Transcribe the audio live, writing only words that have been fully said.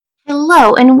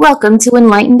Hello, and welcome to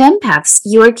Enlightened Empaths,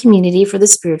 your community for the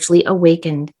spiritually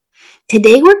awakened.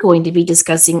 Today, we're going to be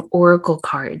discussing oracle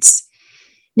cards.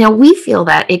 Now, we feel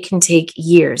that it can take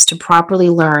years to properly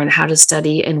learn how to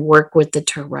study and work with the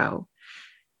tarot.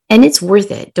 And it's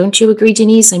worth it. Don't you agree,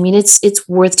 Janice? I mean, it's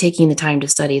worth taking the time to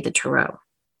study the tarot.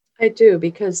 I do,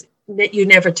 because you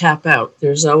never tap out.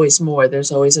 There's always more.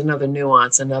 There's always another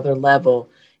nuance, another level,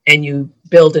 and you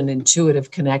build an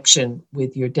intuitive connection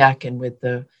with your deck and with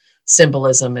the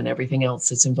symbolism and everything else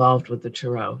that's involved with the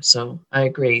tarot. So I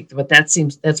agree. But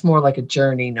that's more like a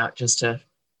journey, not just a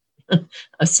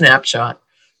snapshot.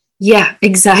 Yeah,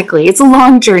 exactly. It's a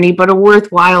long journey, but a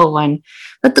worthwhile one.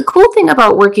 But the cool thing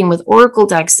about working with oracle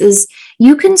decks is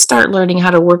you can start learning how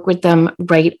to work with them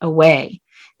right away.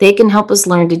 They can help us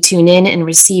learn to tune in and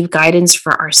receive guidance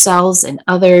for ourselves and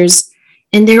others.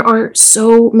 And there are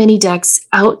so many decks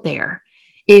out there.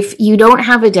 If you don't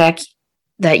have a deck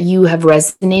that you have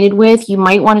resonated with, you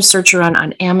might want to search around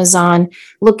on Amazon,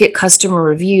 look at customer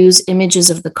reviews,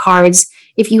 images of the cards.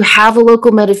 If you have a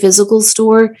local metaphysical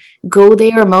store, go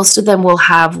there. Most of them will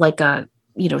have like a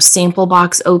sample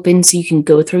box open so you can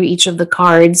go through each of the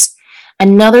cards.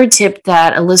 Another tip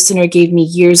that a listener gave me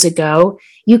years ago,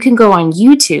 you can go on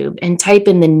YouTube and type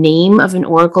in the name of an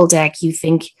oracle deck you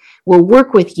think will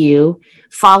work with you,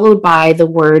 followed by the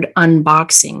word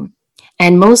unboxing.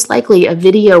 And most likely a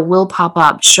video will pop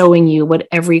up showing you what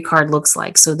every card looks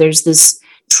like. So there's this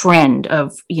trend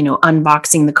of,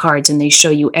 unboxing the cards, and they show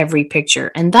you every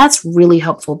picture. And that's really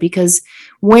helpful because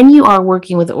when you are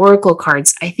working with oracle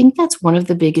cards, I think that's one of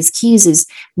the biggest keys is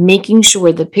making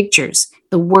sure the pictures,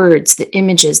 the words, the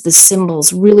images, the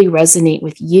symbols really resonate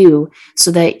with you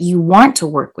so that you want to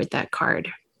work with that card.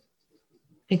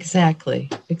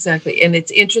 Exactly. And it's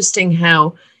interesting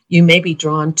how you may be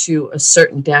drawn to a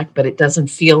certain deck, but it doesn't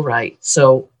feel right.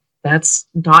 So that's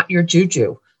not your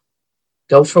juju.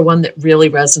 Go for one that really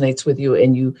resonates with you.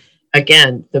 And you,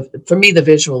 again, for me, the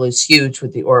visual is huge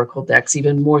with the oracle decks,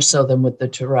 even more so than with the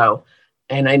tarot.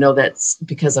 And I know that's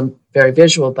because I'm very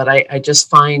visual, but I just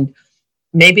find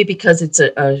maybe because it's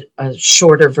a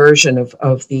shorter version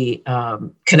of the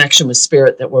connection with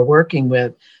spirit that we're working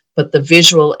with, but the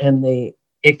visual and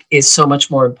it is so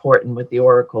much more important with the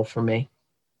oracle for me.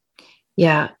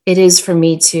 Yeah, it is for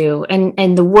me too.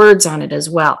 And the words on it as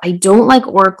well. I don't like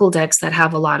oracle decks that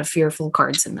have a lot of fearful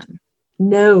cards in them.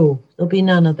 No, there'll be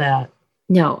none of that.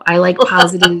 No, I like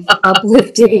positive,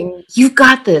 uplifting. You've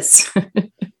got this.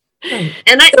 Right.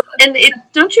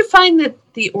 Don't you find that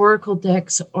the oracle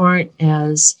decks aren't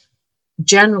as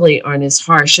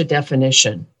harsh a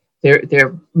definition?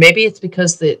 They're maybe it's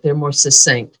because they're more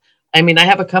succinct. I mean, I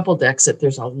have a couple decks that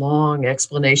there's a long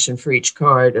explanation for each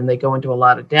card and they go into a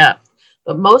lot of depth.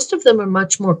 But most of them are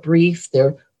much more brief.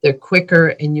 They're quicker,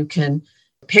 and you can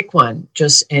pick one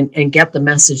just and get the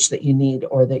message that you need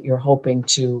or that you're hoping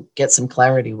to get some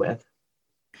clarity with.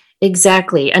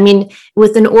 Exactly. I mean,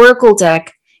 with an oracle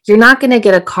deck, you're not going to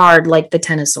get a card like the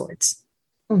Ten of Swords.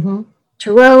 Mm-hmm.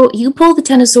 Tarot, you pull the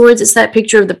Ten of Swords, it's that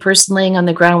picture of the person laying on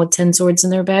the ground with 10 swords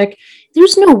in their back.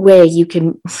 There's no way you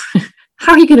can...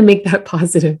 How are you going to make that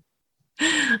positive?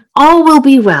 All will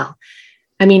be well.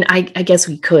 I mean, I guess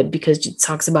we could because it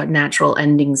talks about natural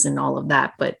endings and all of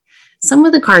that. But some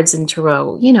of the cards in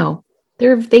tarot,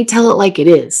 they tell it like it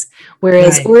is.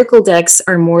 Whereas Right. Oracle decks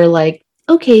are more like,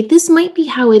 okay, this might be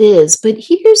how it is, but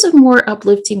here's a more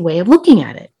uplifting way of looking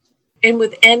at it. And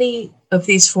with any of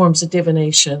these forms of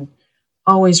divination,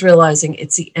 always realizing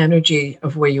it's the energy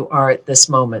of where you are at this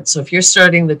moment. So if you're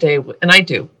starting the day, and I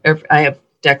do, I have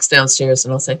decks downstairs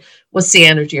and I'll say, what's the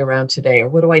energy around today? Or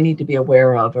what do I need to be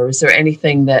aware of? Or is there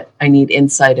anything that I need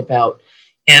insight about?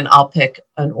 And I'll pick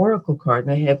an oracle card.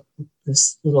 And I have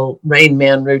this little Rain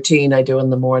Man routine I do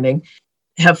in the morning.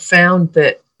 Have found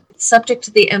that subject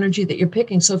to the energy that you're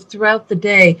picking. So throughout the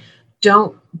day,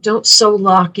 don't so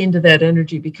lock into that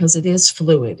energy because it is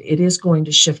fluid. It is going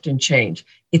to shift and change.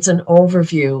 It's an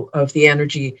overview of the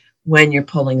energy when you're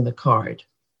pulling the card.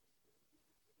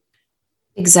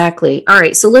 Exactly. All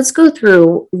right. So let's go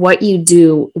through what you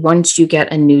do once you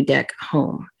get a new deck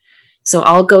home. So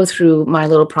I'll go through my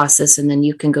little process and then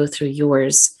you can go through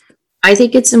yours. I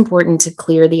think it's important to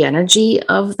clear the energy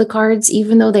of the cards,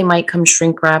 even though they might come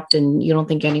shrink wrapped and you don't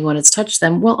think anyone has touched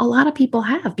them. Well, a lot of people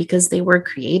have because they were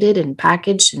created and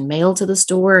packaged and mailed to the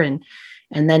store and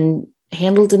then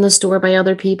handled in the store by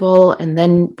other people and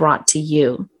then brought to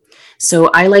you.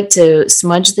 So I like to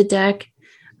smudge the deck.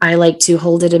 I like to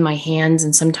hold it in my hands,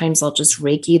 and sometimes I'll just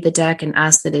Reiki the deck and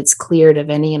ask that it's cleared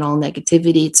of any and all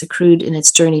negativity it's accrued in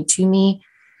its journey to me.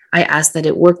 I ask that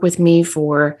it work with me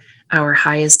for our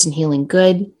highest and healing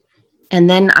good. And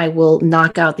then I will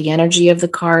knock out the energy of the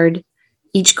card.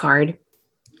 each card.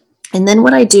 And then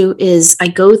what I do is I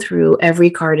go through every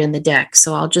card in the deck.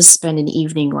 So I'll just spend an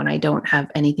evening when I don't have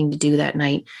anything to do that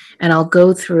night. And I'll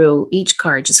go through each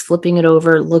card, just flipping it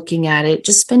over, looking at it,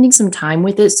 just spending some time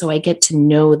with it so I get to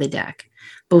know the deck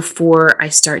before I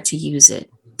start to use it.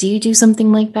 Do you do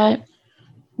something like that?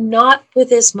 Not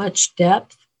with as much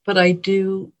depth, but I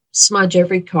do smudge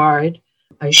every card.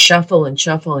 I shuffle and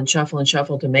shuffle and shuffle and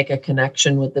shuffle to make a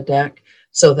connection with the deck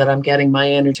so that I'm getting my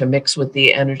energy to mix with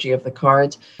the energy of the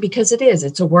cards, because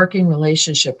it's a working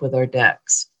relationship with our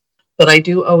decks. But I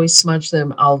do always smudge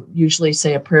them. I'll usually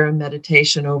say a prayer and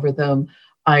meditation over them.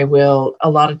 A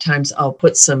lot of times I'll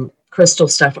put some crystal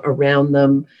stuff around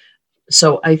them.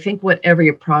 So I think whatever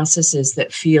your process is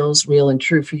that feels real and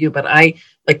true for you, but I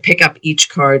like pick up each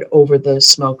card over the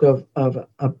smoke of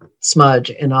a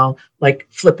smudge, and I'll like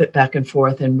flip it back and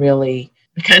forth and really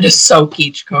kind of soak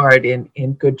each card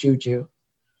in good juju.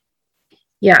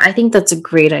 Yeah, I think that's a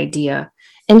great idea.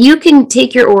 And you can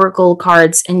take your Oracle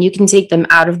cards and you can take them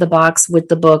out of the box with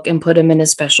the book and put them in a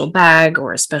special bag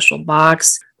or a special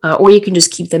box, or you can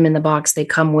just keep them in the box they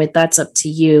come with. That's up to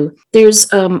you.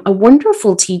 There's a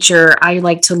wonderful teacher I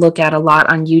like to look at a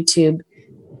lot on YouTube.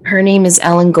 Her name is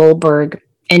Ellen Goldberg,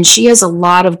 and she has a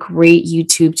lot of great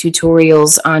YouTube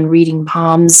tutorials on reading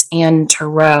palms and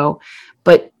tarot.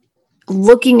 But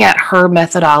looking at her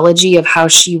methodology of how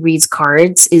she reads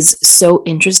cards is so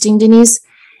interesting, Denise.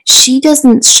 She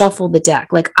doesn't shuffle the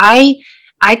deck. Like I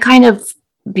kind of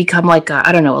become like a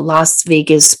Las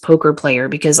Vegas poker player,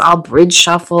 because I'll bridge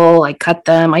shuffle, I cut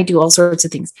them, I do all sorts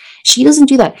of things. She doesn't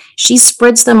do that. She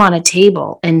spreads them on a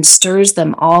table and stirs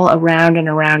them all around and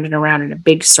around and around in a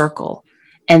big circle,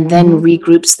 and then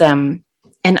regroups them.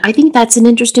 And I think that's an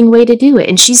interesting way to do it.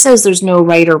 And she says there's no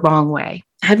right or wrong way.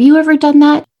 Have you ever done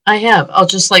that? I have. I'll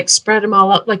just like spread them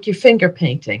all up like you're finger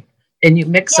painting, and you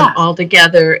mix them all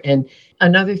together. And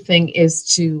another thing is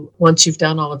to, once you've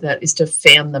done all of that, is to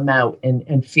fan them out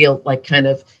and feel like, kind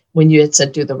of, when you had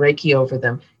said do the Reiki over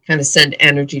them, kind of send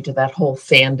energy to that whole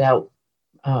fanned out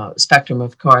spectrum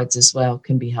of cards as well,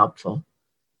 can be helpful.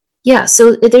 Yeah,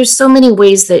 so there's so many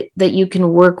ways that you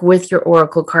can work with your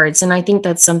Oracle cards. And I think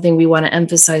that's something we want to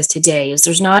emphasize today, is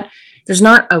there's not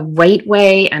a right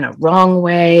way and a wrong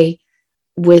way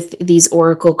with these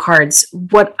Oracle cards.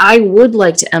 What I would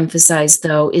like to emphasize,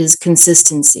 though, is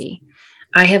consistency.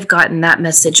 I have gotten that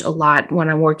message a lot when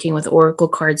I'm working with Oracle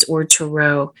cards or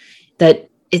Tarot, that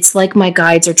it's like my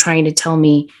guides are trying to tell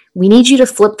me, we need you to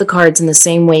flip the cards in the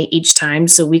same way each time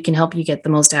so we can help you get the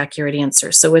most accurate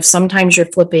answer. So if sometimes you're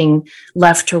flipping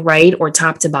left to right or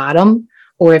top to bottom,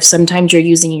 or if sometimes you're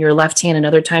using your left hand and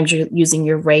other times you're using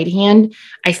your right hand,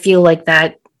 I feel like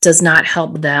that does not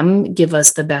help them give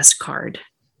us the best card.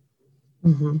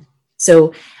 Mm-hmm.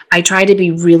 So I try to be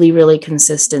really, really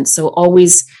consistent. So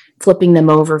always flipping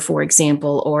them over, for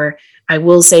example, or I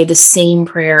will say the same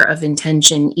prayer of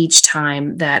intention each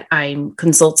time that I'm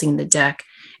consulting the deck.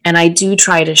 And I do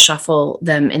try to shuffle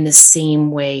them in the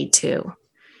same way too.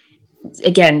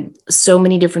 Again, so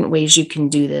many different ways you can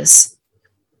do this.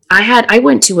 I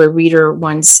went to a reader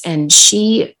once, and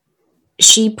she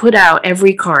put out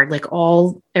every card, like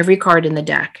every card in the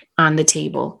deck on the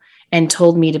table, and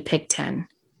told me to pick 10.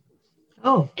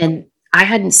 Oh. And I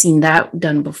hadn't seen that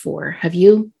done before. Have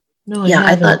you? No, yeah,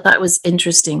 I thought that was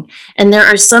interesting. And there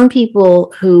are some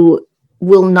people who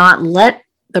will not let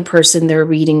the person they're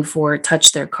reading for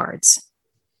touch their cards.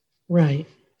 Right.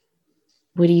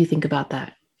 What do you think about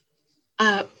that?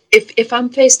 If I'm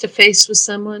face to face with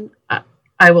someone,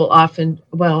 I will often,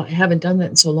 I haven't done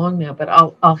that in so long now, but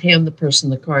I'll hand the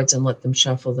person the cards and let them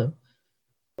shuffle them,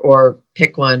 or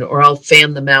pick one, or I'll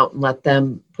fan them out and let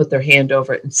them put their hand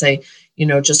over it and say,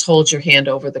 just hold your hand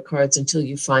over the cards until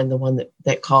you find the one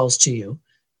that calls to you,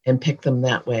 and pick them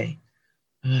that way.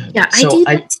 Yeah, I do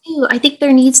that too. I think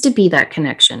there needs to be that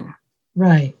connection.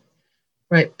 Right.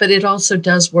 But it also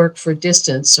does work for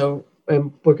distance. So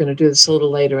we're going to do this a little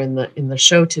later in the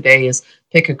show today, is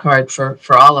pick a card for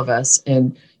all of us,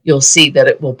 and you'll see that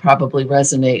it will probably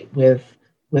resonate with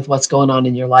what's going on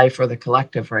in your life or the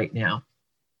collective right now.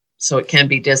 So it can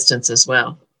be distance as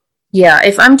well. Yeah,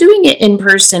 if I'm doing it in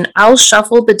person, I'll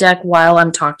shuffle the deck while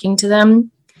I'm talking to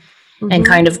them, and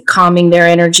kind of calming their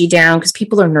energy down, because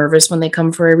people are nervous when they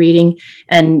come for a reading,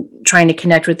 and trying to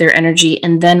connect with their energy.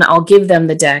 And then I'll give them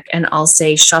the deck and I'll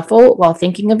say shuffle while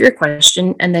thinking of your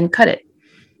question, and then cut it.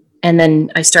 And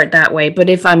then I start that way. But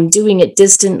if I'm doing it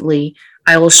distantly,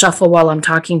 I will shuffle while I'm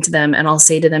talking to them, and I'll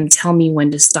say to them, tell me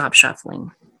when to stop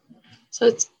shuffling. So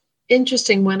it's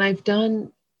interesting. When I've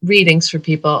done readings for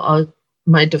people,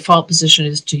 my default position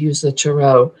is to use the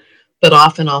tarot, but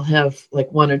often I'll have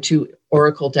like one or two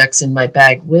Oracle decks in my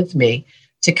bag with me.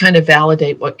 to kind of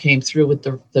validate what came through with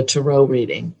the tarot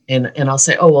reading. And I'll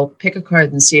say, oh, well, pick a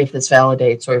card and see if this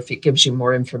validates or if it gives you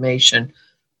more information.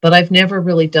 But I've never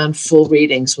really done full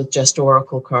readings with just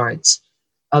oracle cards,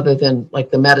 other than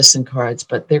like the medicine cards,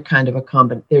 but they're kind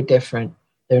of they're different.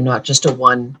 They're not just a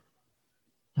one.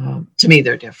 To me,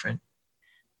 they're different.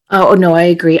 Oh, no, I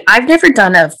agree. I've never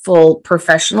done a full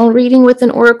professional reading with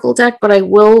an oracle deck, but I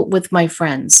will with my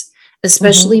friends,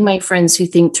 especially my friends who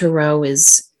think tarot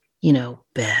is,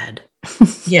 bad.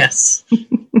 Yes.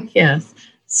 Yes.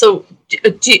 So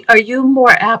are you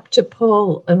more apt to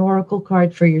pull an oracle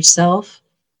card for yourself?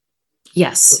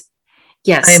 Yes.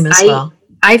 Yes. I am as well.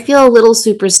 I feel a little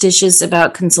superstitious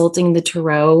about consulting the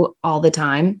tarot all the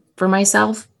time for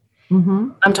myself.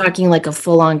 Mm-hmm. I'm talking like a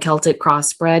full-on Celtic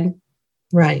crossbred.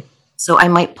 Right. So I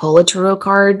might pull a tarot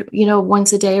card,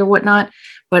 once a day or whatnot,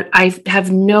 but I have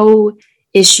no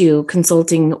issue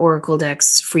consulting oracle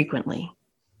decks frequently.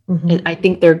 Mm-hmm. I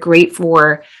think they're great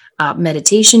for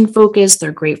meditation focus.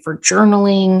 They're great for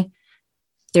journaling.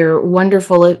 They're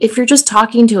wonderful if you're just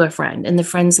talking to a friend and the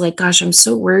friend's like, gosh, I'm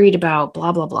so worried about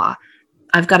blah, blah, blah.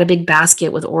 I've got a big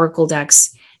basket with oracle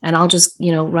decks and I'll just,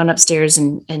 run upstairs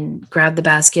and grab the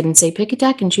basket and say, pick a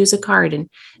deck and choose a card. And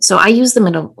so I use them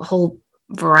in a whole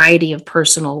variety of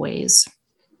personal ways.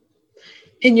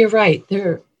 And you're right.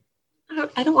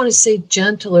 I don't want to say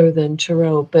gentler than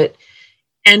tarot, but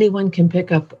anyone can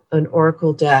pick up an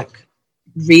oracle deck,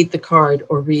 read the card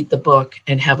or read the book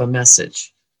and have a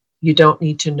message. You don't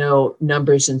need to know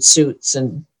numbers and suits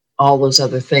and all those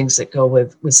other things that go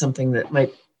with something that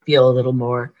might feel a little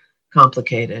more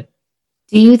complicated.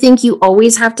 Do you think you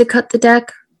always have to cut the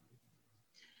deck?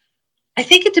 I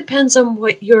think it depends on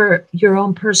what your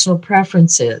own personal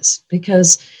preference is,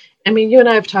 because you and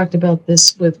I have talked about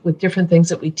this with different things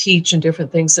that we teach and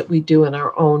different things that we do in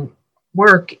our own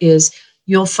work is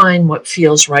you'll find what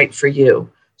feels right for you.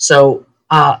 So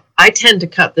I tend to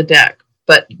cut the deck,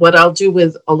 but what I'll do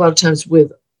with a lot of times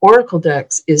with oracle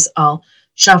decks is I'll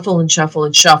shuffle and shuffle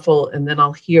and shuffle, and then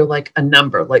I'll hear like a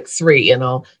number, like 3, and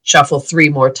I'll shuffle 3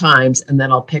 more times, and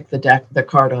then I'll pick the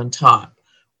card on top,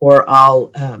 or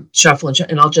I'll shuffle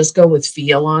and I'll just go with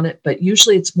feel on it. But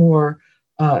usually it's more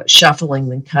shuffling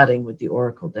than cutting with the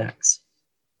oracle decks.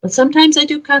 But sometimes I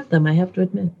do cut them, I have to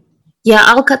admit. Yeah,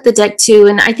 I'll cut the deck too.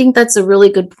 And I think that's a really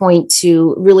good point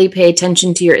to really pay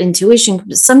attention to your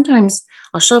intuition. Sometimes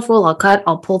I'll shuffle, I'll cut,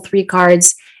 I'll pull 3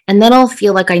 cards, and then I'll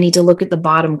feel like I need to look at the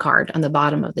bottom card on the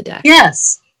bottom of the deck.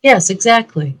 Yes,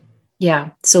 exactly. Yeah,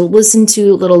 so listen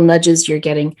to little nudges you're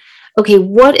getting. Okay,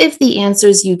 what if the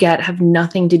answers you get have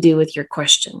nothing to do with your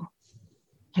question?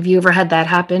 Have you ever had that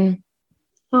happen?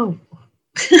 Oh,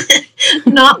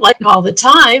 not like all the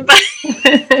time,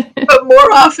 but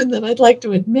more often than I'd like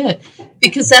to admit,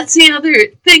 because that's the other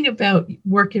thing about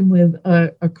working with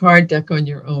a card deck on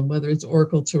your own, whether it's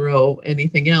Oracle, Tarot,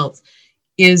 anything else,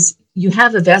 is you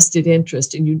have a vested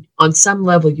interest and you, on some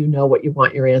level, you know what you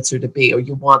want your answer to be, or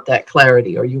you want that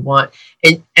clarity, or you want,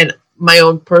 and my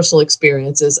own personal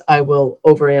experience is I will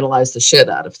overanalyze the shit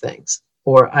out of things,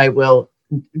 or I will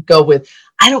go with,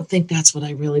 I don't think that's what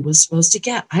I really was supposed to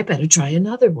get. I better try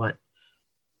another one.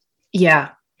 Yeah.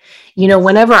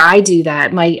 Whenever I do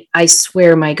that, I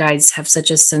swear my guides have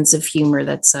such a sense of humor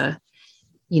that's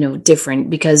different,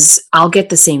 because I'll get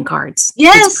the same cards.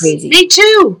 Yes, it's crazy. Me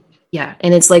too. Yeah.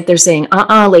 And it's like they're saying,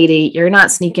 lady, you're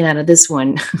not sneaking out of this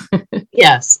one.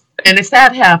 Yes. And if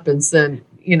that happens, then,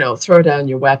 throw down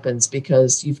your weapons,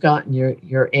 because you've gotten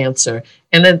your answer.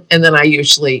 And then I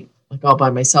usually, like all by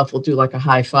myself, will do like a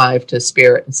high five to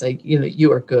spirit and say,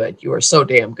 you are good. You are so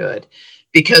damn good.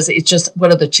 Because it's just,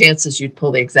 what are the chances you'd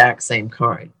pull the exact same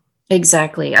card?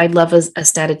 Exactly. I'd love a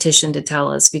statistician to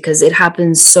tell us, because it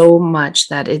happens so much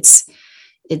that it's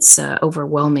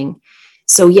overwhelming.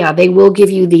 So yeah, they will give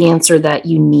you the answer that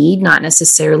you need, not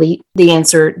necessarily the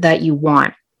answer that you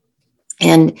want.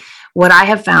 And what I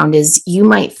have found is you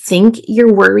might think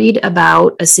you're worried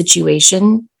about a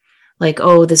situation, like,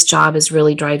 oh, this job is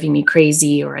really driving me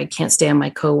crazy, or I can't stand my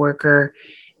coworker.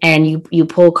 And you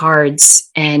pull cards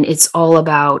and it's all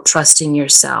about trusting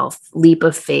yourself, leap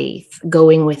of faith,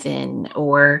 going within,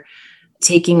 or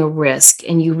taking a risk.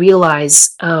 And you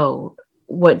realize, oh,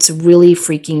 what's really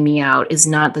freaking me out is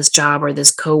not this job or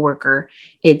this coworker.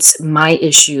 It's my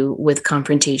issue with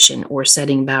confrontation or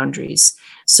setting boundaries.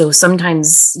 So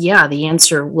sometimes, yeah, the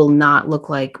answer will not look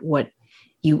like what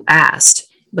you asked,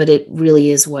 but it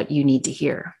really is what you need to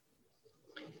hear.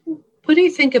 What do you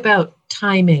think about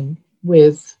timing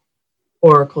with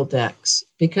oracle decks?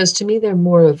 Because to me, they're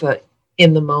more of a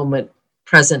in the moment,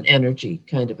 present energy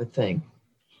kind of a thing.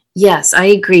 Yes, I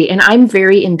agree. And I'm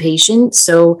very impatient.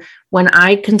 So when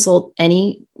I consult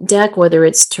any, deck, whether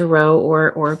it's tarot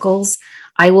or oracles,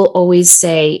 I will always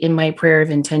say in my prayer of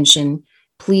intention,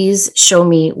 please show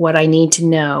me what I need to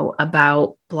know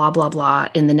about blah, blah, blah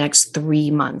in the next 3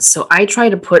 months. So I try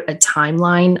to put a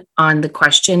timeline on the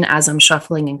question as I'm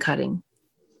shuffling and cutting.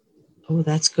 Oh,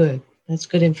 that's good. That's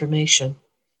good information.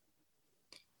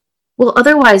 Well,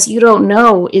 otherwise, you don't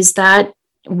know, is that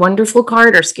wonderful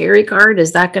card or scary card?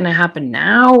 Is that going to happen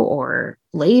now or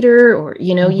later? Or,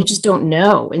 you just don't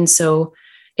know. And so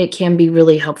it can be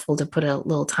really helpful to put a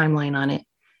little timeline on it.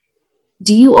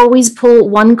 Do you always pull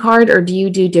one card or do you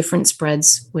do different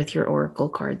spreads with your oracle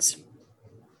cards?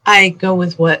 I go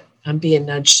with what I'm being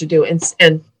nudged to do.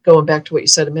 And going back to what you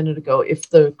said a minute ago, if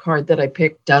the card that I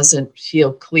pick doesn't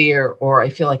feel clear or I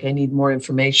feel like I need more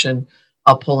information,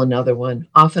 I'll pull another one.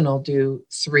 Often I'll do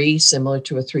 3, similar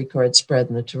to a 3-card spread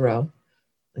in the tarot,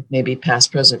 like maybe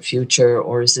past, present, future,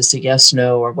 or is this a yes,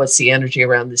 no, or what's the energy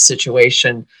around this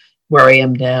situation, where I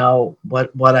am now,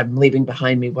 what I'm leaving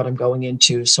behind me, what I'm going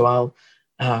into. So I'll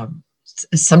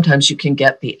sometimes you can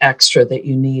get the extra that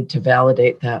you need to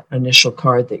validate that initial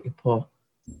card that you pull.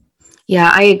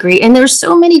 Yeah, I agree. And there's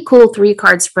so many cool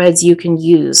 3-card spreads you can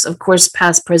use. Of course,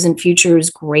 past, present, future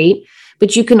is great,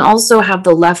 but you can also have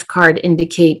the left card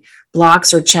indicate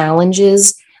blocks or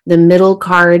challenges. The middle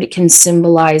card can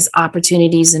symbolize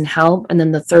opportunities and help. And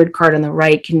then the third card on the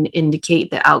right can indicate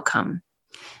the outcome.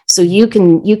 So you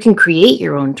can create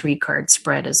your own 3-card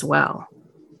spread as well.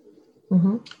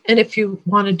 Mm-hmm. And if you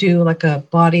want to do like a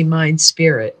body, mind,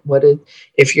 spirit,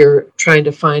 if you're trying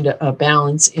to find a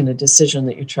balance in a decision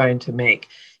that you're trying to make,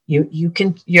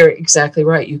 you're exactly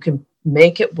right. You can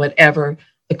make it whatever.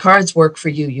 The cards work for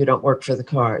you. You don't work for the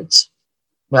cards.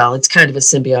 Well, it's kind of a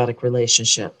symbiotic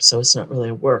relationship. So it's not really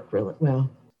a work, really. Well,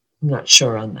 I'm not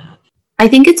sure on that. I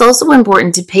think it's also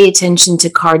important to pay attention to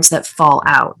cards that fall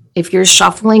out. If you're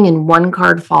shuffling and one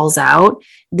card falls out,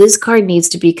 this card needs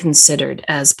to be considered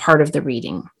as part of the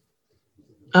reading.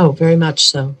 Oh, very much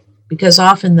so. Because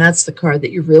often that's the card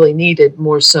that you really needed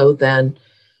more so than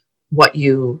what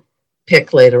you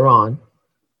pick later on.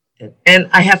 And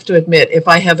I have to admit, if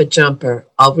I have a jumper,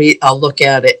 I'll look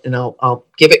at it and I'll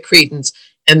give it credence,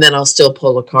 and then I'll still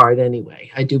pull a card anyway.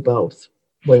 I do both.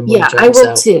 Yeah, I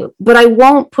will too. But I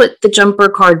won't put the jumper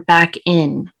card back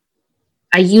in.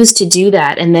 I used to do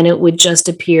that, and then it would just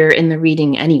appear in the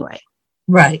reading anyway.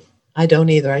 Right. I don't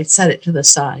either. I set it to the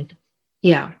side.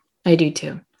 Yeah, I do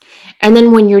too. And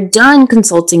then when you're done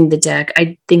consulting the deck,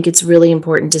 I think it's really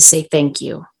important to say thank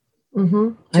you. Mm-hmm.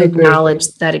 To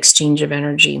acknowledge that exchange of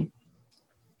energy.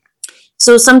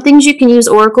 So some things you can use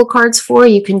oracle cards for,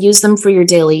 you can use them for your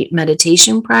daily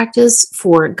meditation practice,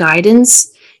 for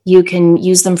guidance. You can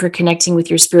use them for connecting with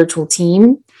your spiritual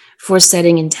team, for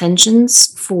setting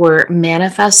intentions, for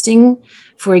manifesting.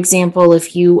 For example,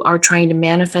 if you are trying to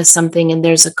manifest something and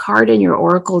there's a card in your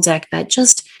oracle deck that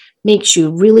just makes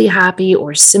you really happy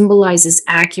or symbolizes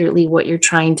accurately what you're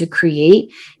trying to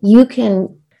create, you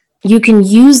can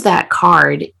use that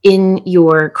card in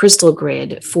your crystal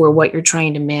grid for what you're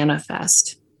trying to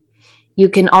manifest. You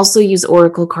can also use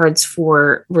oracle cards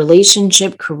for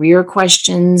relationship, career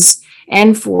questions,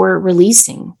 and for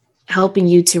releasing, helping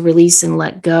you to release and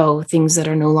let go things that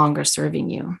are no longer serving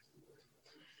you.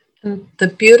 And the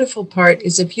beautiful part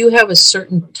is if you have a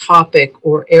certain topic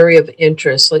or area of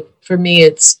interest, like for me,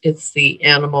 it's the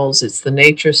animals, it's the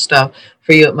nature stuff.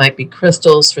 For you, it might be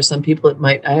crystals. For some people,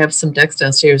 I have some decks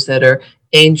downstairs that are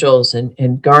angels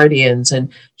and guardians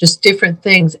and just different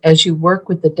things. As you work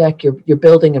with the deck, you're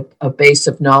building a base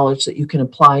of knowledge that you can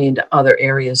apply into other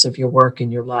areas of your work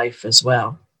and your life as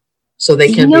well. So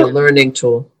they can be a learning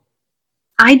tool.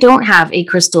 I don't have a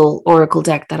crystal oracle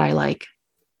deck that I like.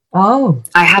 Oh.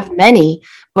 I have many,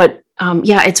 but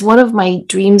it's one of my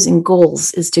dreams and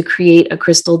goals is to create a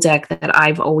crystal deck that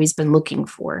I've always been looking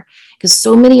for. Because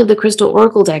so many of the crystal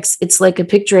oracle decks, it's like a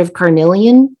picture of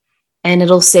carnelian and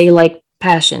it'll say like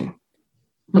passion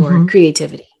or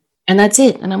creativity. And that's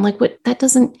it. And I'm like, what? That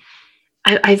doesn't,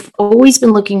 I've always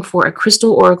been looking for a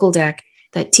crystal oracle deck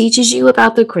that teaches you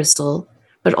about the crystal,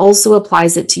 but also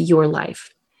applies it to your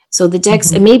life. So the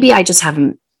decks, and maybe I just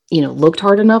haven't, looked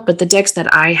hard enough, but the decks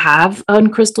that I have on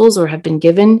crystals or have been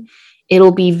given,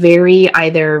 it'll be very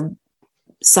either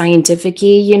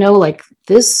scientific-y, like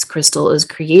this crystal is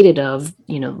created of,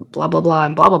 blah, blah, blah,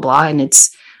 and blah, blah, blah. And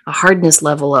it's a hardness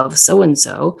level of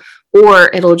so-and-so, or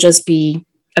it'll just be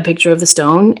a picture of the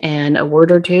stone and a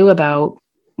word or two about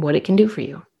what it can do for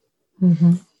you.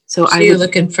 Mm-hmm. So you're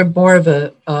looking for more of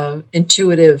a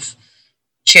intuitive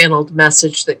channeled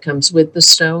message that comes with the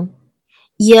stone?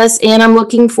 Yes, and I'm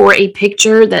looking for a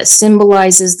picture that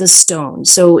symbolizes the stone.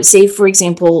 So say, for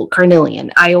example,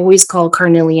 carnelian. I always call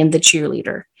carnelian the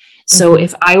cheerleader. So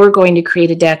if I were going to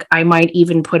create a deck, I might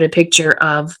even put a picture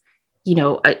of,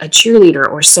 a cheerleader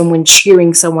or someone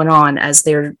cheering someone on as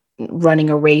they're running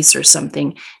a race or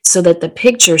something, so that the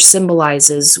picture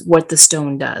symbolizes what the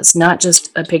stone does, not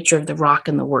just a picture of the rock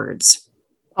and the words.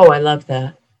 Oh, I love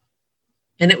that.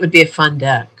 And it would be a fun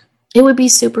deck. It would be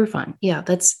super fun. Yeah,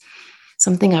 that's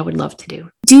something I would love to do.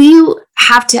 Do you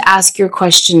have to ask your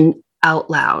question out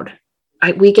loud?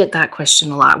 We get that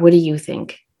question a lot. What do you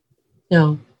think?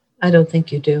 No, I don't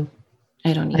think you do.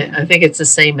 I don't either. I think it's the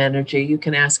same energy. You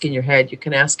can ask in your head, you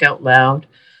can ask out loud.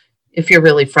 If you're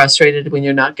really frustrated when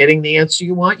you're not getting the answer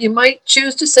you want, you might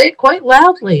choose to say it quite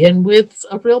loudly and with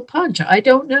a real punch. I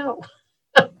don't know.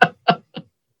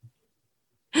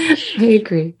 I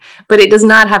agree. But it does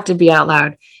not have to be out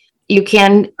loud. You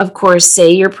can, of course,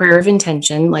 say your prayer of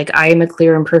intention, like I am a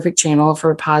clear and perfect channel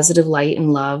for positive light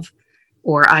and love,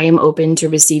 or I am open to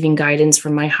receiving guidance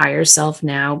from my higher self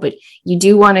now. But you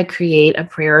do want to create a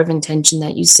prayer of intention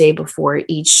that you say before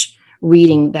each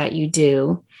reading that you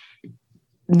do.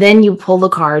 Then you pull the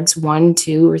cards, 1,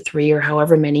 2, or 3, or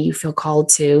however many you feel called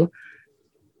to.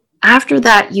 After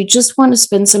that, you just want to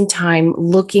spend some time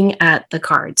looking at the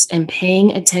cards and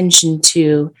paying attention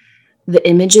to the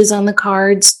images on the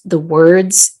cards, the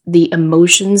words, the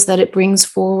emotions that it brings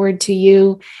forward to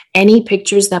you, any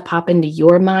pictures that pop into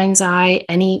your mind's eye,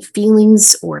 any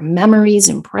feelings or memories,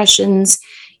 impressions.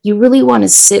 You really want to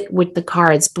sit with the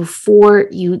cards before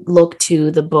you look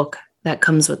to the book that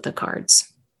comes with the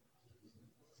cards.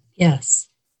 Yes.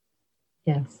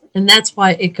 And that's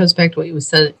why it goes back to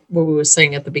what we were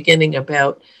saying at the beginning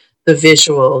about the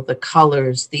visual, the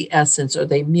colors, the essence. Are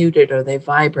they muted? Are they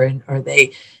vibrant? Are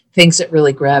they things that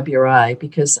really grab your eye?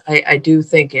 Because I do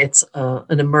think it's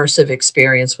an immersive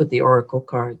experience with the Oracle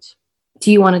cards.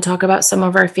 Do you want to talk about some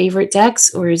of our favorite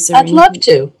decks, or is there? I'd love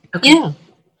to. Okay. Yeah.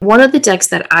 One of the decks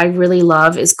that I really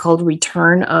love is called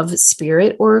Return of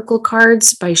Spirit Oracle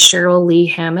cards by Cheryl Lee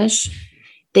Hamish.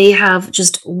 They have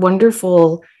just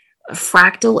wonderful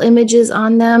fractal images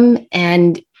on them.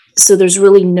 And so there's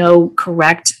really no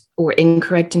correct or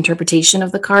incorrect interpretation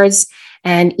of the cards.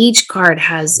 And each card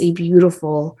has a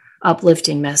beautiful,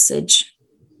 uplifting message.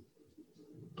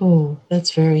 Oh,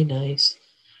 that's very nice.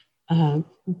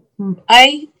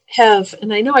 I have,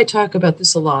 and I know I talk about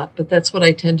this a lot, but that's what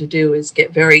I tend to do is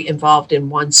get very involved in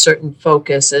one certain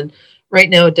focus. And right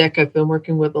now, a deck I've been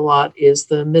working with a lot is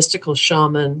the Mystical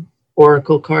Shaman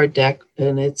Oracle card deck,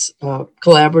 and it's a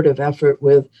collaborative effort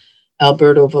with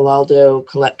Alberto Villaldo,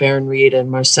 Colette Baron-Reid,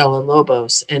 and Marcela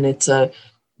Lobos. And it's a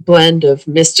blend of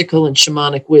mystical and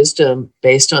shamanic wisdom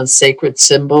based on sacred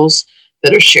symbols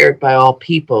that are shared by all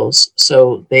peoples.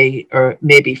 So they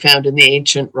may be found in the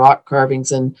ancient rock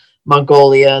carvings in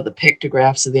Mongolia, the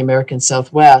pictographs of the American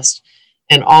Southwest.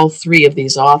 And all three of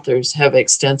these authors have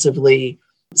extensively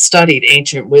studied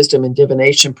ancient wisdom and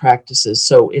divination practices.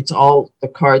 So it's all, the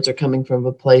cards are coming from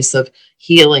a place of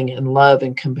healing and love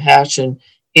and compassion,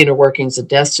 inner workings of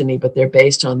destiny, but they're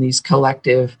based on these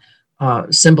collective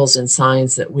symbols and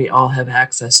signs that we all have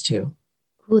access to.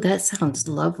 Oh, that sounds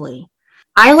lovely.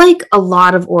 I like a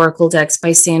lot of Oracle decks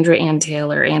by Sandra Ann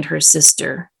Taylor and her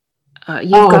sister.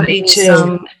 Me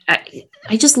too.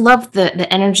 I just love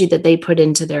the energy that they put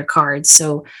into their cards.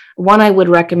 So one I would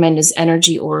recommend is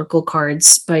Energy Oracle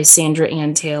cards by Sandra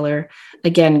Ann Taylor.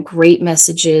 Again, great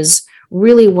messages,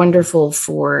 really wonderful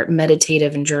for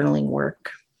meditative and journaling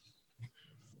work.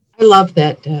 I love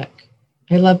that deck.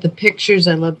 I love the pictures.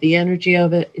 I love the energy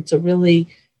of it. It's a really,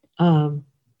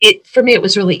 for me, it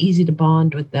was really easy to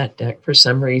bond with that deck for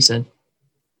some reason.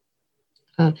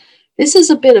 This is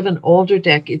a bit of an older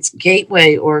deck. It's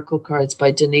Gateway Oracle cards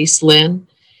by Denise Linn.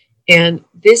 And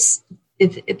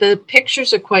the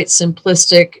pictures are quite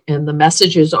simplistic and the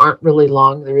messages aren't really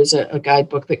long. There is a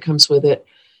guidebook that comes with it,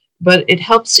 but it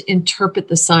helps to interpret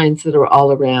the signs that are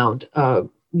all around,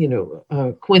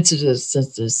 coincidences,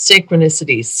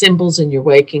 synchronicities, symbols in your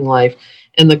waking life.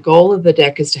 And the goal of the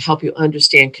deck is to help you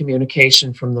understand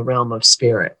communication from the realm of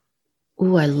spirit.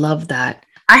 Ooh, I love that.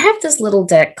 I have this little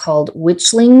deck called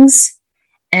Witchlings,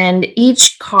 and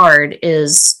each card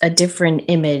is a different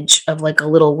image of like a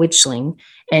little witchling,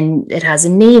 and it has a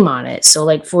name on it. So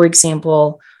like, for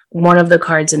example, one of the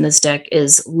cards in this deck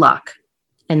is Luck.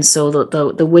 And so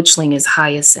the witchling is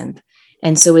Hyacinth.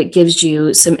 And so it gives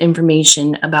you some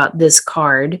information about this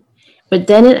card, but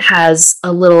then it has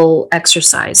a little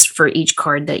exercise for each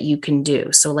card that you can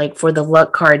do. So like for the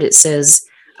Luck card, it says,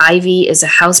 Ivy is a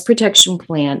house protection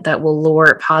plant that will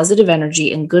lure positive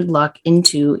energy and good luck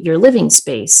into your living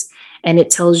space. And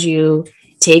it tells you,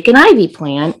 take an ivy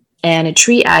plant and a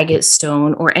tree agate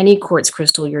stone or any quartz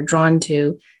crystal you're drawn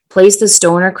to, place the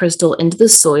stone or crystal into the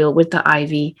soil with the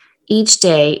ivy. Each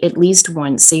day, at least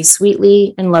once, say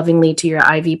sweetly and lovingly to your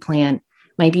ivy plant,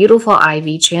 "My beautiful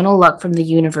ivy, channel luck from the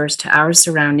universe to our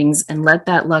surroundings and let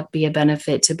that luck be a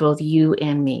benefit to both you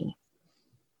and me."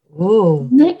 Oh,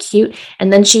 Isn't that cute?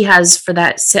 And then she has for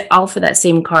that all for that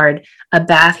same card, a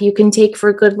bath you can take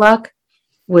for good luck,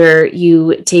 where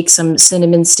you take some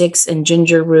cinnamon sticks and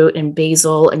ginger root and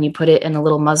basil and you put it in a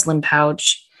little muslin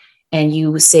pouch and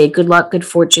you say, "Good luck, good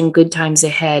fortune, good times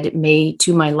ahead. May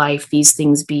to my life these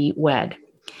things be wed."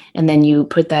 And then you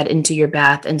put that into your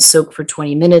bath and soak for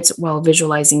 20 minutes while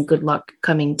visualizing good luck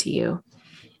coming to you.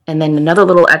 And then another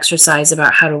little exercise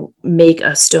about how to make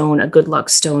a stone, a good luck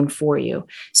stone for you.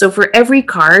 So for every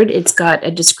card, it's got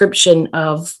a description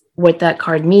of what that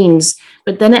card means,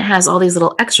 but then it has all these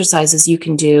little exercises you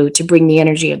can do to bring the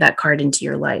energy of that card into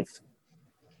your life.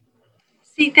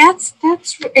 see,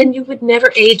 and you would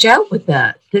never age out with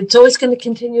that. It's always going to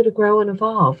continue to grow and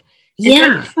evolve.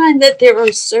 And I find that there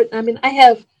are certain, I mean, I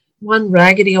have one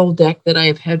raggedy old deck that I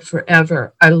have had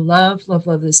forever. I love, love,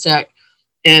 love this deck.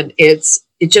 And it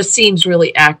just seems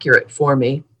really accurate for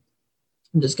me.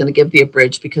 I'm just going to give the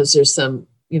abridged because there's some,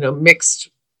 mixed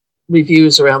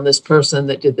reviews around this person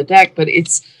that did the deck, but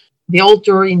it's the old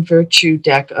Doreen Virtue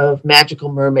deck of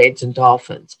magical mermaids and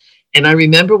dolphins. And I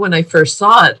remember when I first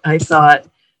saw it, I thought,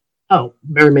 oh,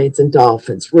 mermaids and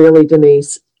dolphins, really,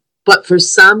 Denise? But for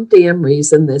some damn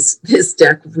reason, this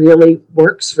deck really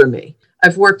works for me.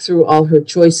 I've worked through all her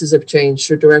choices have changed,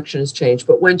 her direction has changed.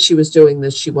 But when she was doing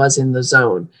this, she was in the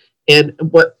zone. And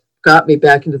what got me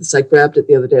back into this, I grabbed it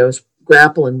the other day. I was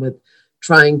grappling with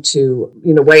trying to,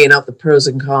 weighing out the pros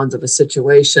and cons of a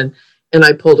situation. And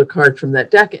I pulled a card from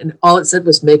that deck, and all it said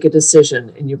was make a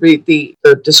decision. And you read the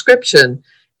description,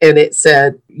 and it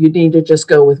said, you need to just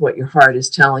go with what your heart is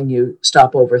telling you.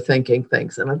 Stop overthinking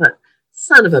things. And I thought,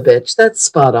 son of a bitch, that's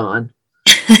spot on.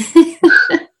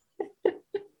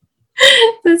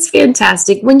 That's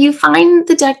fantastic. When you find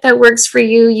the deck that works for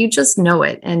you, you just know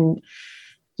it. And,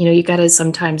 you got to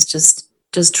sometimes just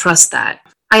trust that.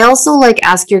 I also like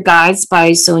Ask Your Guides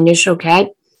by Sonia Choquette.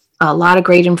 A lot of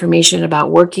great information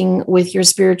about working with your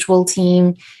spiritual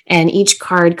team. And each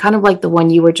card, kind of like the one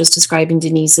you were just describing,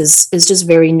 Denise, is just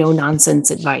very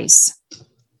no-nonsense advice.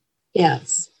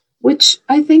 Yes. Which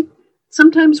I think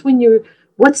sometimes when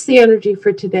what's the energy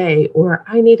for today? Or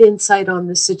I need insight on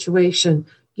this situation.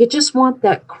 You just want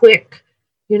that quick.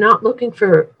 You're not looking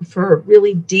for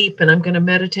really deep, and I'm going to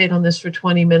meditate on this for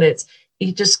 20 minutes.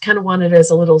 You just kind of want it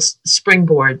as a little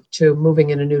springboard to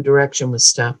moving in a new direction with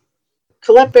stuff.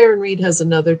 Colette Baron Reid has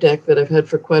another deck that I've had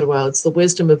for quite a while. It's the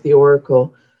Wisdom of the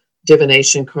Oracle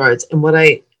divination cards. And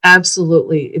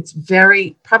it's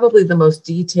probably the most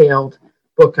detailed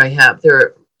book I have. There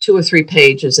are 2 or 3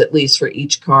 pages at least for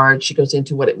each card. She goes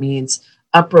into what it means,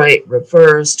 upright,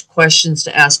 reversed, questions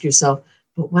to ask yourself.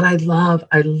 But what I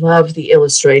love the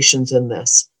illustrations in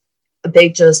this. They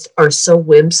just are so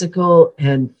whimsical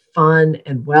and fun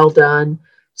and well done.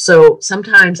 So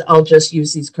sometimes I'll just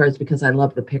use these cards because I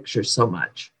love the pictures so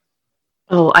much.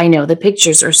 Oh, I know. The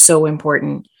pictures are so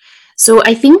important. So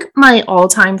I think my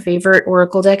all-time favorite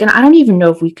Oracle deck, and I don't even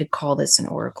know if we could call this an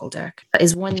Oracle deck,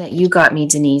 is one that you got me,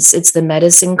 Denise. It's the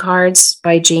Medicine Cards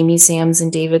by Jamie Sams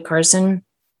and David Carson.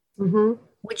 Mm-hmm.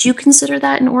 Would you consider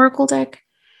that an Oracle deck?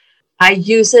 I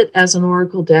use it as an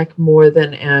Oracle deck more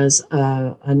than as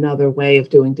another way of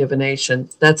doing divination.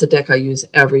 That's a deck I use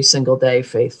every single day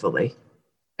faithfully.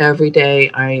 Every day,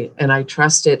 I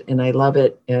trust it and I love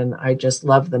it, and I just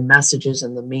love the messages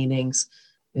and the meanings.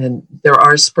 And there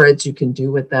are spreads you can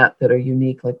do with that are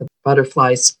unique, like the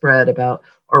butterfly spread about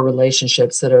our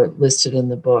relationships that are listed in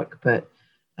the book. But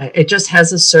it just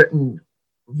has a certain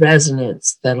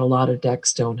resonance that a lot of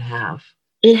decks don't have.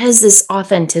 It has this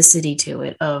authenticity to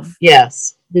it of,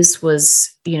 yes, this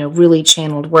was, really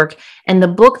channeled work. And the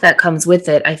book that comes with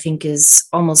it, I think, is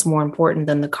almost more important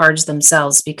than the cards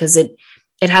themselves, because it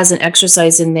has an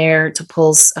exercise in there to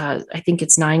pull, I think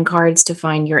it's 9 cards to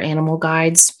find your animal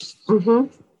guides. Mm-hmm.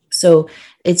 So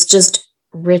it's just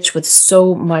rich with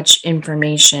so much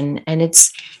information, and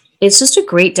it's just a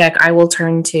great deck I will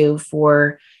turn to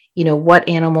for, what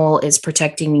animal is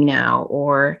protecting me now,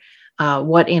 or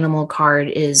what animal card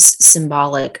is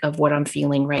symbolic of what I'm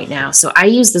feeling right now. So I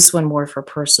use this one more for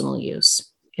personal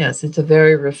use. Yes, it's a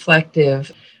very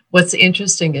reflective. What's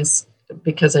interesting is,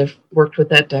 because I've worked with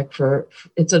that deck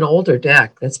it's an older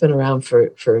deck that's been around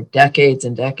for decades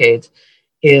and decades,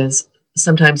 is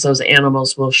sometimes those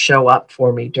animals will show up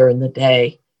for me during the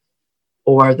day,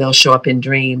 or they'll show up in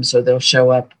dreams, or they'll show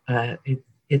up.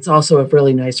 It's also a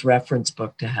really nice reference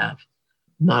book to have,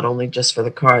 not only just for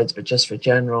the cards, but just for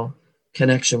general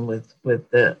connection with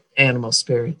the animal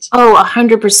spirits. Oh,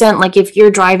 100%. Like if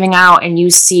you're driving out and you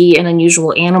see an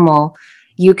unusual animal,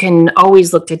 you can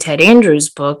always look to Ted Andrews'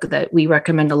 book that we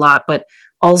recommend a lot, but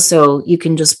also you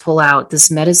can just pull out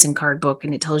this medicine card book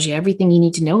and it tells you everything you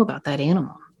need to know about that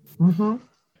animal. Mm-hmm.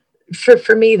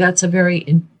 For me, that's a very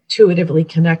intuitively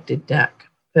connected deck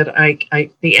that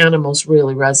the animals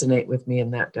really resonate with me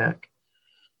in that deck.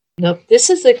 Now, this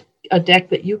is a deck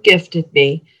that you gifted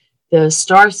me, the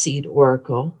Starseed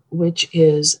Oracle, which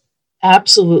is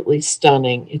absolutely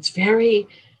stunning.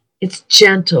 It's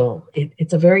gentle.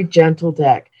 It's a very gentle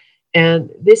deck. And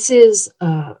this is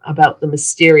about the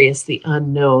mysterious, the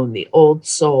unknown, the old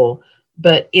soul.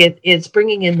 But it's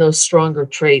bringing in those stronger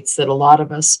traits that a lot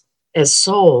of us as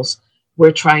souls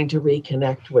we're trying to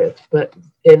reconnect with.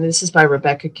 And this is by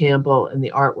Rebecca Campbell, and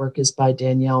the artwork is by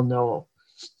Danielle Noel.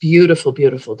 Beautiful,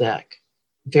 beautiful deck.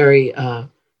 Very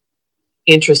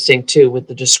interesting, too, with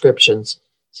the descriptions.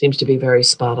 Seems to be very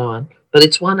spot on. But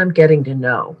it's one I'm getting to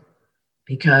know,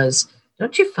 because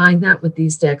don't you find that with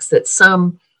these decks that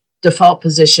some default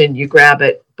position, you grab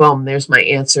it, boom, there's my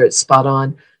answer, it's spot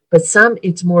on. But some,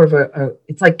 it's more of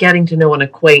it's like getting to know an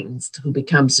acquaintance who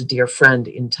becomes a dear friend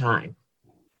in time.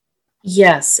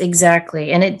 Yes,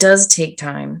 exactly. And it does take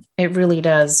time. It really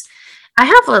does. I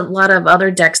have a lot of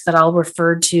other decks that I'll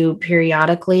refer to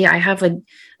periodically. I have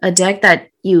a deck that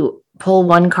you pull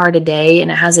one card a day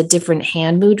and it has a different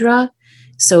hand mudra.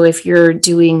 So if you're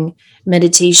doing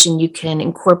meditation, you can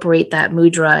incorporate that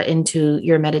mudra into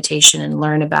your meditation and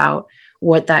learn about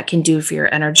what that can do for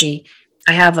your energy.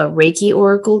 I have a Reiki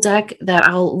Oracle deck that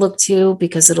I'll look to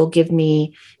because it'll give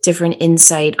me different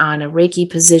insight on a Reiki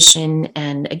position.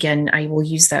 And again, I will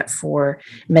use that for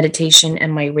meditation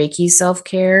and my Reiki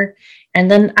self-care. And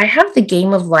then I have the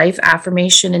Game of Life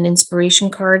affirmation and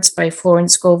inspiration cards by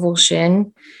Florence Scovel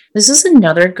Shinn. This is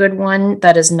another good one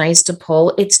that is nice to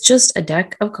pull. It's just a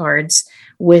deck of cards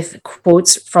with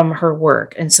quotes from her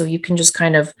work. And so you can just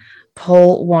kind of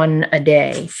pull one a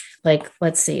day. Like,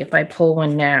 let's see if I pull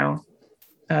one now.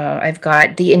 I've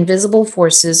got the invisible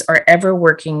forces are ever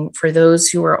working for those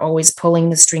who are always pulling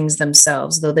the strings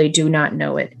themselves, though they do not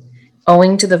know it.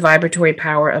 Owing to the vibratory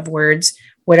power of words,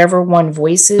 whatever one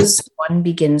voices, one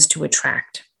begins to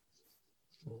attract.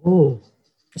 Oh,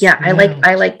 yeah,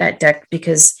 I like that deck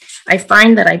because I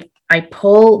find that I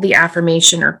pull the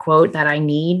affirmation or quote that I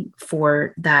need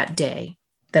for that day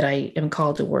that I am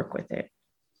called to work with it.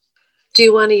 Do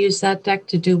you want to use that deck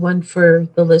to do one for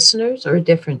the listeners or a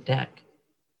different deck?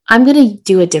 I'm going to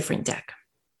do a different deck.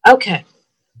 Okay.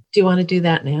 Do you want to do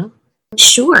that now?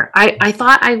 Sure. I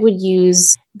thought I would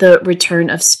use the Return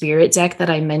of Spirit deck that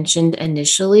I mentioned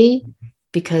initially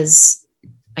because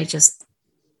I just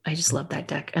love that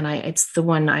deck, and it's the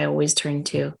one I always turn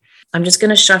to. I'm just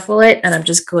going to shuffle it, and I'm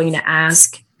just going to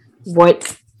ask,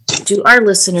 what do our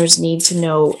listeners need to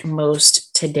know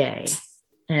most today?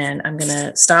 And I'm going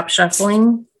to stop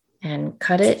shuffling and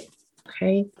cut it.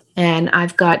 Okay. And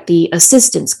I've got the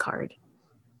assistance card.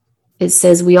 It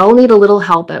says, we all need a little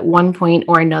help at one point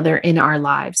or another in our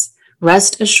lives.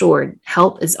 Rest assured,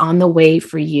 help is on the way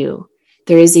for you.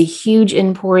 There is a huge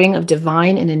inpouring of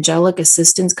divine and angelic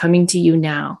assistance coming to you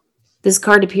now. This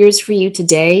card appears for you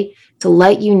today to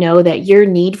let you know that your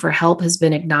need for help has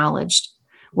been acknowledged.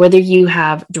 Whether you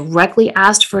have directly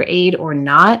asked for aid or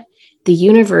not, the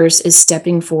universe is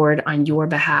stepping forward on your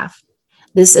behalf.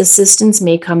 This assistance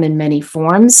may come in many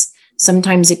forms.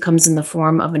 Sometimes it comes in the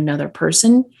form of another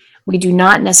person. We do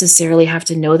not necessarily have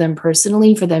to know them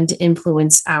personally for them to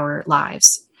influence our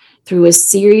lives. Through a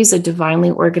series of divinely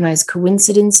organized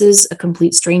coincidences, a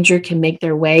complete stranger can make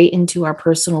their way into our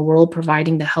personal world,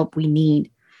 providing the help we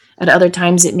need. At other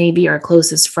times, it may be our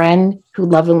closest friend who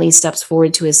lovingly steps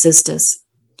forward to assist us.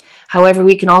 However,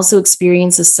 we can also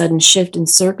experience a sudden shift in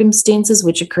circumstances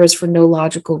which occurs for no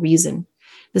logical reason.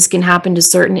 This can happen to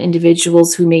certain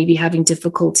individuals who may be having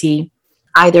difficulty.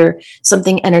 Either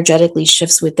something energetically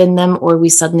shifts within them, or we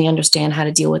suddenly understand how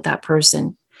to deal with that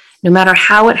person. No matter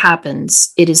how it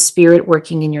happens, it is spirit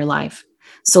working in your life.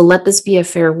 So let this be a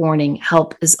fair warning.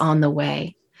 Help is on the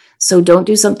way. So don't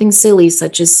do something silly,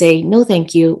 such as say no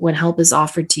thank you when help is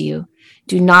offered to you.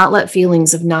 Do not let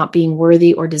feelings of not being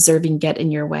worthy or deserving get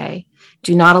in your way.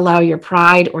 Do not allow your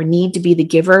pride or need to be the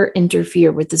giver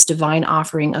interfere with this divine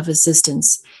offering of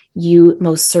assistance. You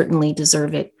most certainly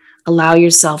deserve it. Allow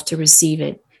yourself to receive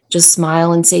it. Just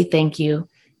smile and say thank you.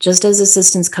 Just as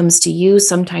assistance comes to you,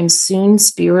 sometimes soon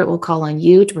Spirit will call on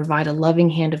you to provide a loving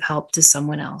hand of help to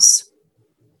someone else.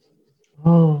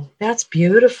 Oh, that's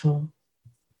beautiful.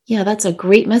 Yeah, that's a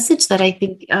great message that I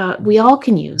think we all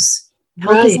can use.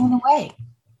 Help is on the way.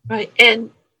 Right.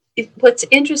 And what's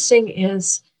interesting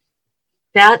is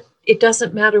that it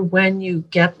doesn't matter when you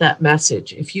get that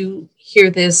message. If you hear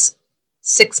this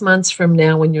 6 months from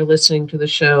now when you're listening to the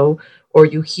show, or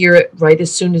you hear it right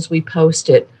as soon as we post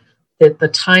it, that the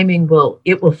timing will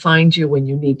find you when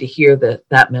you need to hear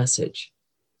that message,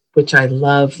 which I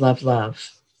love, love, love.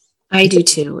 I do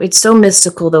too. It's so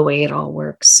mystical the way it all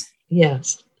works.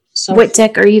 Yes. So what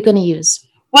deck are you going to use?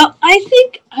 Well, I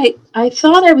think I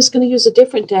thought I was going to use a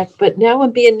different deck, but now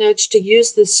I'm being nudged to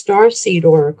use this Starseed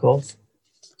Oracle.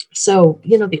 So,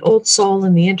 the old soul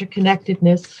and the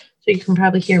interconnectedness. So you can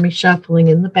probably hear me shuffling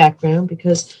in the background,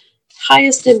 because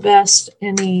highest and best,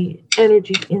 any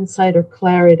energy, insight, or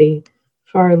clarity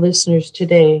for our listeners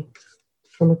today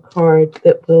from a card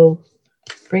that will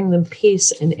bring them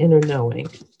peace and inner knowing.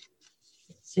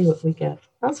 Let's see what we get.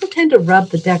 I also tend to rub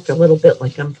the deck a little bit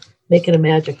like I'm making a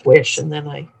magic wish, and then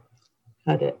I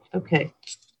cut it. Okay.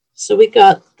 So we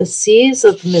got the Seas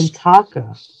of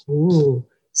Mintaka. Ooh.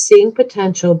 Seeing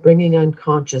potential, bringing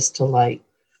unconscious to light.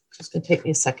 It's going to take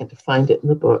me a second to find it in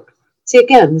the book. See,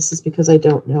 again, this is because I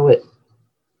don't know it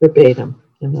verbatim.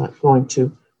 I'm not going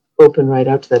to open right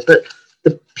out to that. But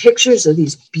the pictures of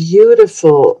these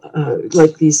beautiful,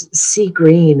 like these sea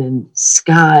green and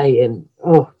sky, and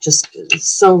just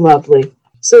so lovely.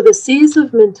 So the Seas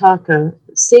of Mintaka,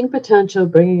 seeing potential,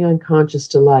 bringing unconscious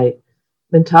to light.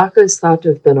 Mintaka is thought to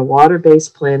have been a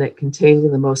water-based planet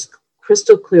containing the most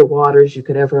crystal clear waters you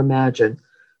could ever imagine,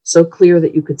 so clear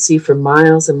that you could see for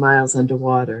miles and miles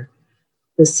underwater.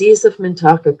 The Seas of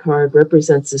Mintaka card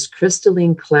represents this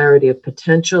crystalline clarity of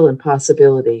potential and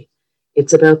possibility.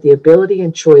 It's about the ability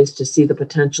and choice to see the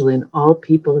potential in all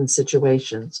people and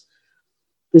situations.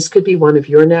 This could be one of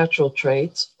your natural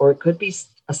traits, or it could be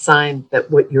a sign that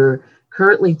what you're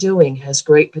currently doing has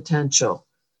great potential.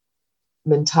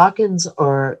 Mintakans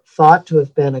are thought to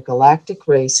have been a galactic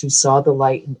race who saw the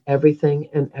light in everything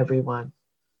and everyone.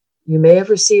 You may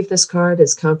have received this card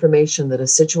as confirmation that a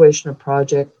situation or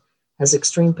project has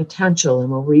extreme potential and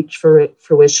will reach for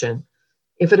fruition.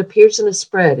 If it appears in a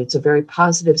spread, it's a very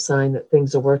positive sign that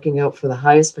things are working out for the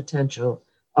highest potential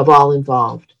of all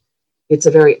involved. It's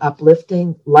a very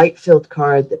uplifting, light-filled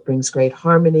card that brings great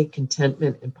harmony,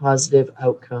 contentment, and positive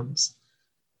outcomes.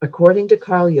 According to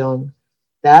Carl Jung,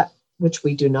 that which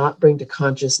we do not bring to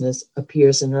consciousness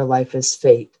appears in our life as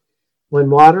fate.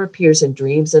 When water appears in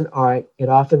dreams and art, it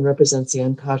often represents the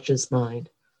unconscious mind.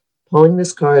 Pulling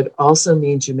this card also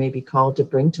means you may be called to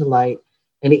bring to light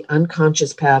any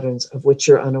unconscious patterns of which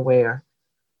you're unaware,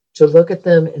 to look at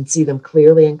them and see them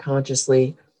clearly and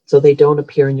consciously so they don't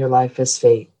appear in your life as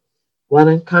fate. What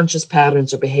unconscious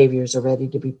patterns or behaviors are ready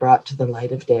to be brought to the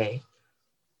light of day?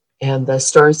 And the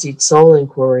Starseed Soul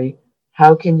Inquiry,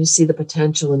 how can you see the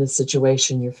potential in a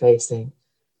situation you're facing?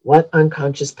 What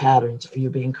unconscious patterns are you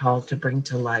being called to bring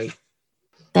to light?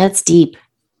 That's deep.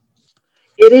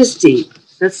 It is deep.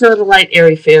 That's not a light,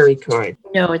 airy, fairy card.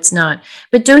 No, it's not.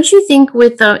 But don't you think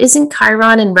isn't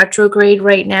Chiron in retrograde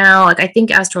right now? Like, I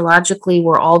think astrologically,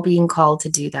 we're all being called to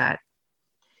do that.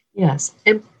 Yes.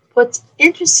 And what's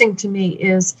interesting to me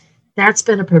is that's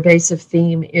been a pervasive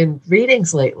theme in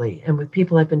readings lately. And with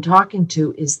people I've been talking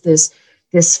to is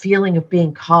this feeling of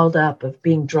being called up, of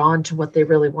being drawn to what they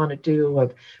really want to do,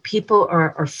 of people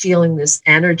are feeling this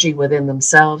energy within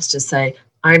themselves to say,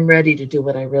 I'm ready to do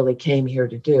what I really came here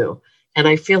to do. And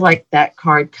I feel like that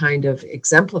card kind of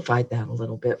exemplified that a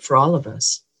little bit for all of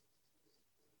us.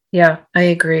 Yeah, I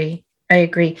agree. I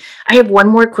have one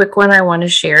more quick one I want to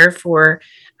share for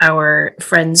our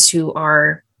friends who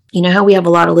are, how we have a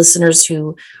lot of listeners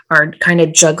who are kind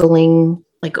of juggling,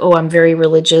 like, oh, I'm very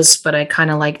religious, but I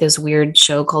kind of like this weird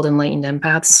show called Enlightened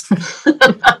Empaths.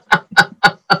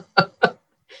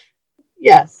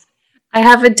 Yes. I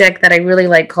have a deck that I really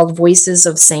like called Voices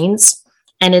of Saints.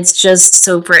 And it's just,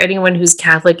 so for anyone who's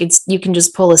Catholic, you can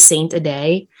just pull a saint a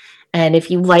day. And if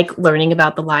you like learning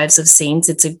about the lives of saints,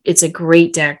 it's a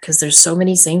great deck because there's so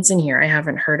many saints in here I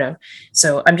haven't heard of.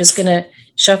 So I'm just going to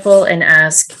shuffle and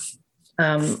ask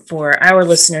for our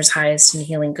listeners' highest and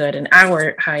healing good and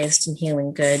our highest and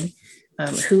healing good,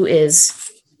 who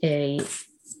is a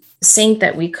saint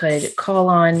that we could call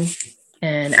on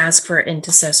and ask for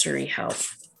intercessory help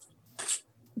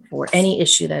for any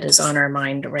issue that is on our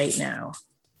mind right now.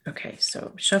 Okay,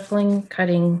 so shuffling,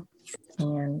 cutting,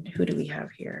 and who do we have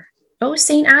here? Oh,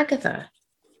 Saint Agatha.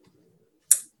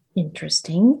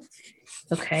 Interesting.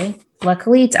 Okay,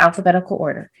 luckily it's alphabetical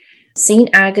order. Saint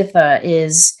Agatha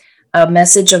is a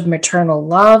message of maternal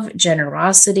love,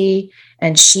 generosity,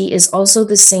 and she is also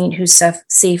the saint who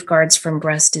safeguards from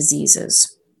breast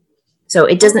diseases. So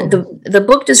it doesn't, the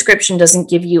book description doesn't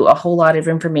give you a whole lot of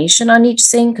information on each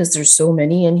thing because there's so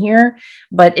many in here,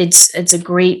 but it's a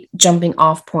great jumping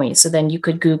off point. So then you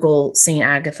could Google St.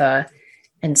 Agatha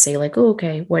and say like, oh,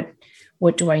 okay, what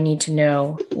do I need to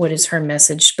know? What is her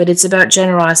message? But it's about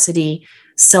generosity,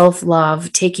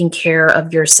 self-love, taking care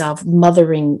of yourself,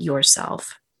 mothering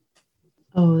yourself.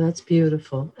 Oh, that's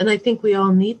beautiful. And I think we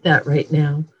all need that right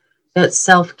now. That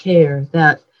self-care,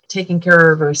 that taking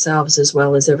care of ourselves as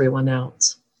well as everyone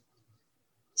else,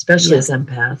 especially as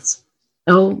empaths.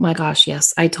 Oh my gosh,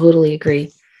 yes, I totally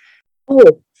agree.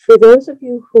 Oh, for those of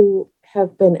you who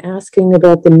have been asking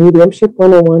about the Mediumship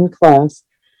 101 class,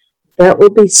 that will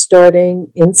be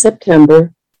starting in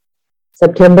September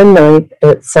 9th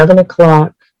at 7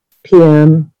 o'clock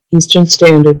p.m. Eastern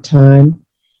Standard Time.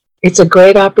 It's a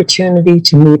great opportunity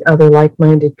to meet other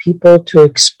like-minded people, to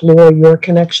explore your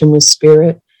connection with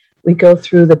spirit. We go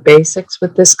through the basics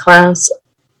with this class,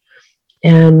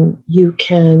 and you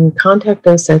can contact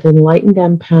us at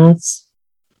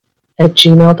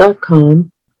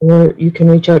enlightenedempaths@gmail.com, or you can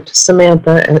reach out to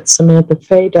Samantha at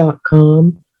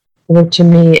samanthafay.com, or to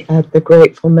me at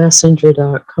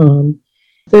thegratefulmessenger.com.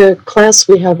 The class,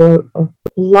 we have a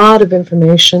lot of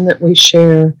information that we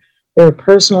share. There are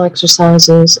personal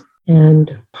exercises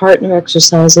and partner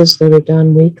exercises that are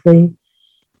done weekly.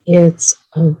 It's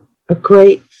a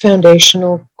great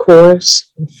foundational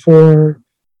course for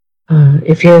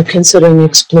if you're considering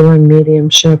exploring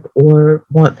mediumship or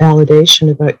want validation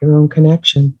about your own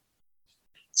connection.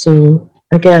 So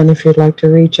again, if you'd like to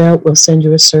reach out, we'll send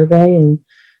you a survey and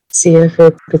see if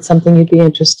it's something you'd be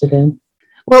interested in.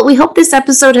 Well, we hope this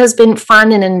episode has been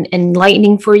fun and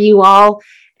enlightening for you all,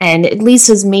 and at least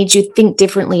has made you think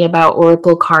differently about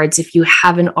oracle cards if you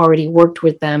haven't already worked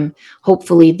with them.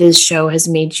 Hopefully this show has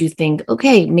made you think,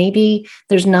 okay, maybe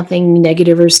there's nothing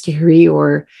negative or scary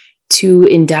or too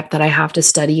in-depth that I have to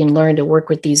study and learn to work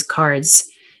with these cards.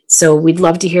 So we'd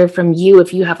love to hear from you.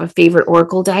 If you have a favorite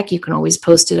oracle deck, you can always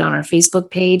post it on our Facebook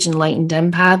page, Enlightened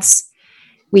Empaths.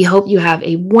 We hope you have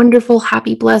a wonderful,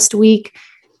 happy, blessed week.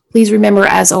 Please remember,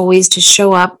 as always, to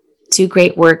show up, do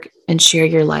great work, and share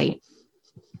your light.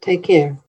 Take care.